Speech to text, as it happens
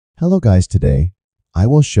Hello guys, today I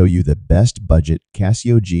will show you the best budget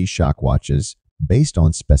Casio G-Shock watches based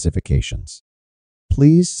on specifications.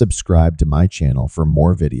 Please subscribe to my channel for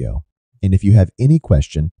more video, and if you have any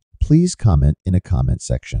question, please comment in a comment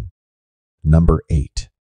section. Number 8.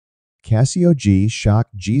 Casio G-Shock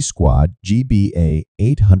G-Squad GBA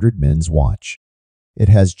 800 men's watch. It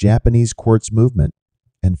has Japanese quartz movement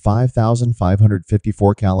and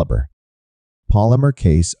 5554 caliber. Polymer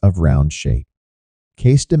case of round shape.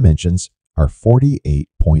 Case dimensions are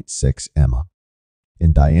 48.6 m.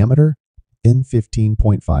 In diameter, in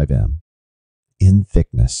 15.5 m. In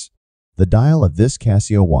thickness, the dial of this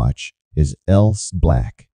Casio watch is L/S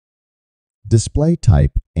black. Display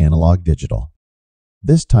type analog digital.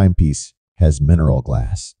 This timepiece has mineral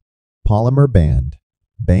glass. Polymer band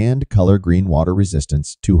color green water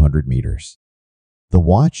resistance 200 meters. The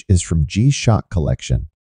watch is from G-Shock collection.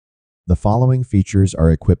 The following features are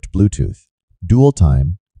equipped Bluetooth, dual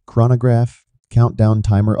time, chronograph, countdown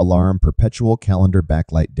timer alarm, perpetual calendar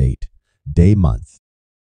backlight date, day month.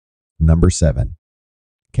 Number 7.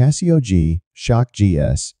 Casio G-Shock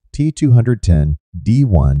GS T210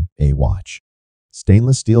 D1A watch.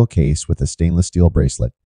 Stainless steel case with a stainless steel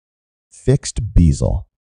bracelet. Fixed bezel.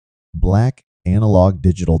 Black analog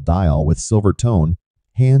digital dial with silver tone,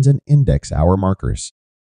 hands and index hour markers.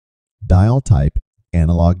 Dial type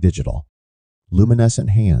analog digital.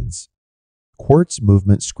 Luminescent hands. Quartz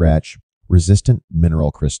movement scratch resistant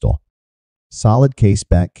mineral crystal. Solid case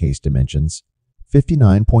back case dimensions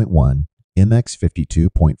 59.1 mx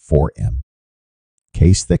 52.4 m.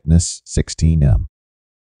 Case thickness 16 m.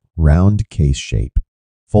 Round case shape.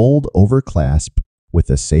 Fold over clasp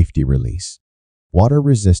with a safety release. Water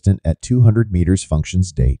resistant at 200 meters.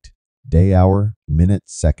 Functions date, day, hour, minute,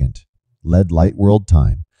 second. LED light world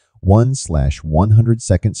time 1/100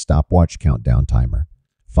 second stopwatch countdown timer.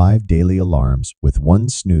 5 daily alarms with 1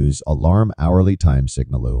 snooze alarm hourly time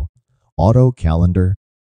signal. Auto calendar.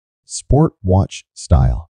 Sport watch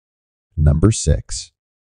style. Number 6.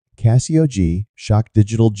 Casio G-Shock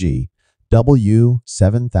Digital G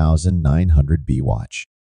W7900B watch.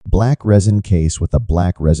 Black resin case with a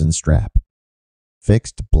black resin strap.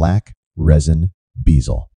 Fixed black resin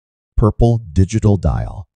bezel. Purple digital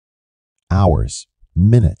dial. Hours,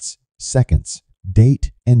 minutes, seconds,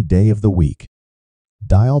 date and day of the week.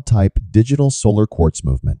 Dial type digital solar quartz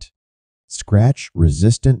movement. Scratch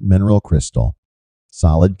resistant mineral crystal.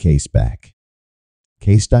 Solid case back.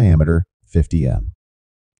 Case diameter 50 m.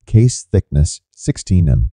 Case thickness 16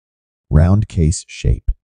 m. Round case shape.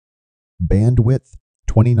 Bandwidth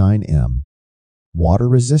 29 m. Water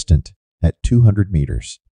resistant at 200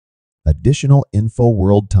 meters. Additional info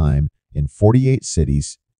world time in 48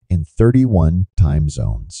 cities in 31 time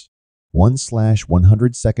zones.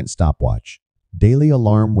 1/100 second stopwatch. Daily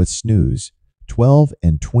alarm with snooze. 12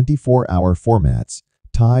 and 24 hour formats.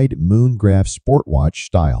 Tide moon graph sport watch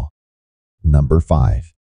style. Number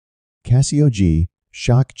 5. Casio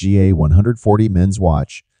G-Shock GA 140 men's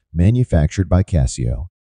watch, manufactured by Casio.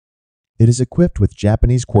 It is equipped with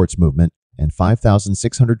Japanese quartz movement and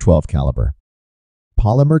 5612 caliber.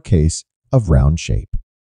 Polymer case of round shape.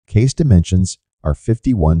 Case dimensions are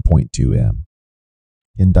 51.2 m.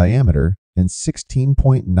 In diameter and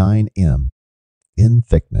 16.9 m. In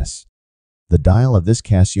thickness. The dial of this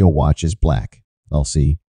Casio watch is black,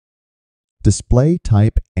 LC. Display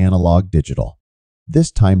type analog digital.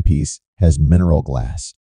 This timepiece has mineral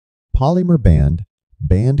glass. Polymer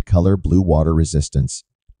band color blue water resistance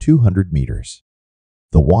 200 meters.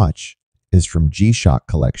 The watch is from G-Shock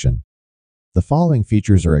collection. The following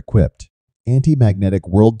features are equipped: anti-magnetic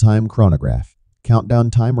world time chronograph,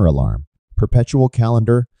 countdown timer alarm, perpetual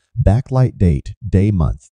calendar, backlight date, day,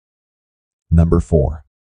 month. Number 4.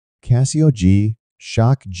 Casio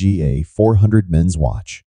G-Shock GA 400 men's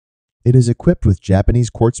watch. It is equipped with Japanese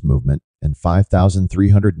quartz movement and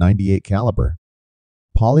 5398 caliber.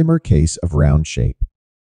 Polymer case of round shape.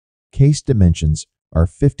 Case dimensions are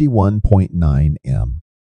 51.9 m.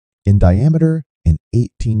 In diameter and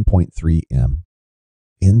 18.3 m.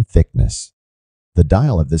 In thickness. The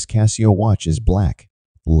dial of this Casio watch is black,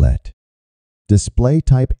 LED. Display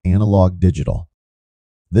type analog digital.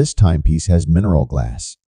 This timepiece has mineral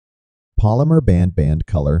glass. Polymer band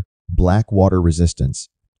color, black water resistance,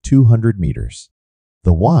 200 meters.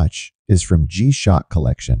 The watch is from G-Shock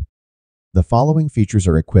collection. The following features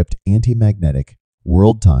are equipped: anti-magnetic,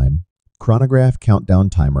 world time, chronograph countdown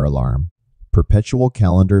timer alarm, perpetual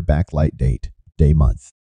calendar backlight date, day,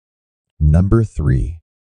 month. Number 3.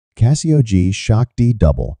 Casio G-Shock D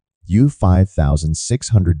Double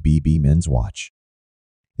U5600BB men's watch.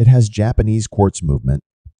 It has Japanese quartz movement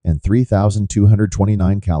and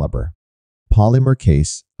 3229 caliber. Polymer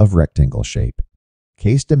case of rectangle shape.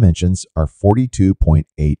 Case dimensions are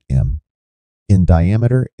 42.8 m in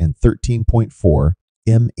diameter and 13.4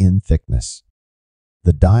 m in thickness.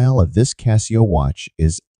 The dial of this Casio watch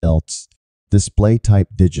is ELTS, display type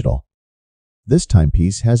digital. This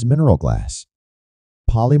timepiece has mineral glass.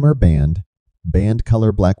 Polymer band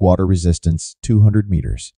color black water resistance 200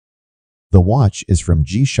 meters. The watch is from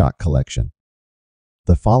G-Shock collection.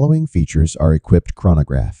 The following features are equipped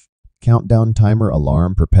chronograph, countdown timer,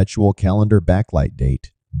 alarm, perpetual calendar, backlight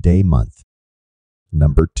date, day, month.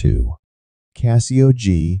 Number 2. Casio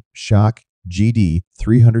G-Shock GD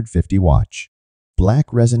 350 watch.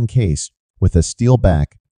 Black resin case with a steel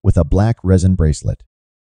back with a black resin bracelet.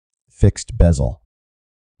 Fixed bezel.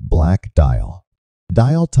 Black dial.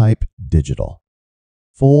 Dial type digital.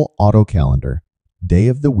 Full auto calendar, day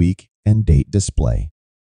of the week and date display.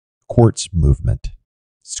 Quartz movement.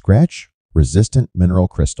 Scratch resistant mineral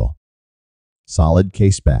crystal. Solid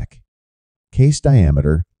case back. Case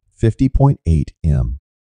diameter 50.8 m.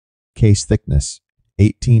 Case thickness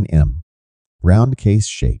 18 m. Round case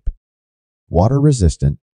shape. Water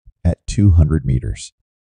resistant at 200 meters.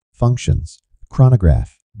 Functions: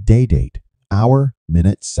 chronograph, day date, hour,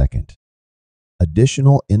 minute, second.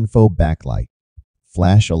 Additional info: backlight,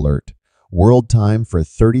 flash alert, world time for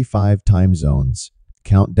 35 time zones,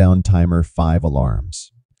 countdown timer, 5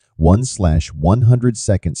 alarms, 1/100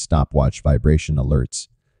 second stopwatch vibration alerts,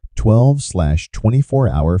 12/24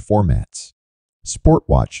 hour formats. Sport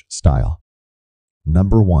watch style.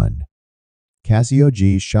 Number 1. Casio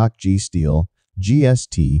G-Shock G Steel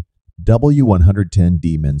GST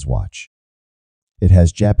W110D men's watch. It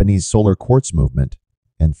has Japanese solar quartz movement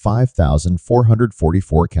and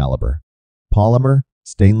 5444 caliber. Polymer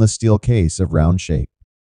stainless steel case of round shape.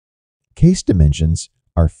 Case dimensions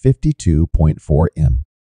are 52.4 m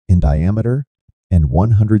in diameter and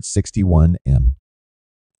 161 m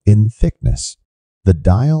in thickness. The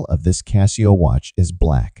dial of this Casio watch is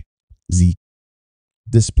black. Z.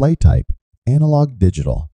 Display type analog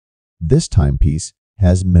digital. This timepiece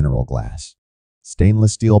has mineral glass.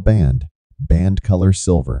 Stainless steel band color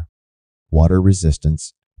silver. Water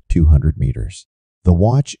resistance 200 meters. The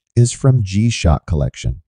watch is from G-Shock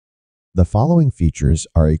collection. The following features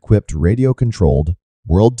are equipped: radio controlled,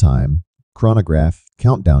 world time, chronograph,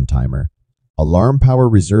 countdown timer, alarm, power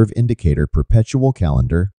reserve indicator, perpetual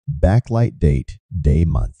calendar, backlight date, day,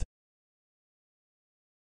 month.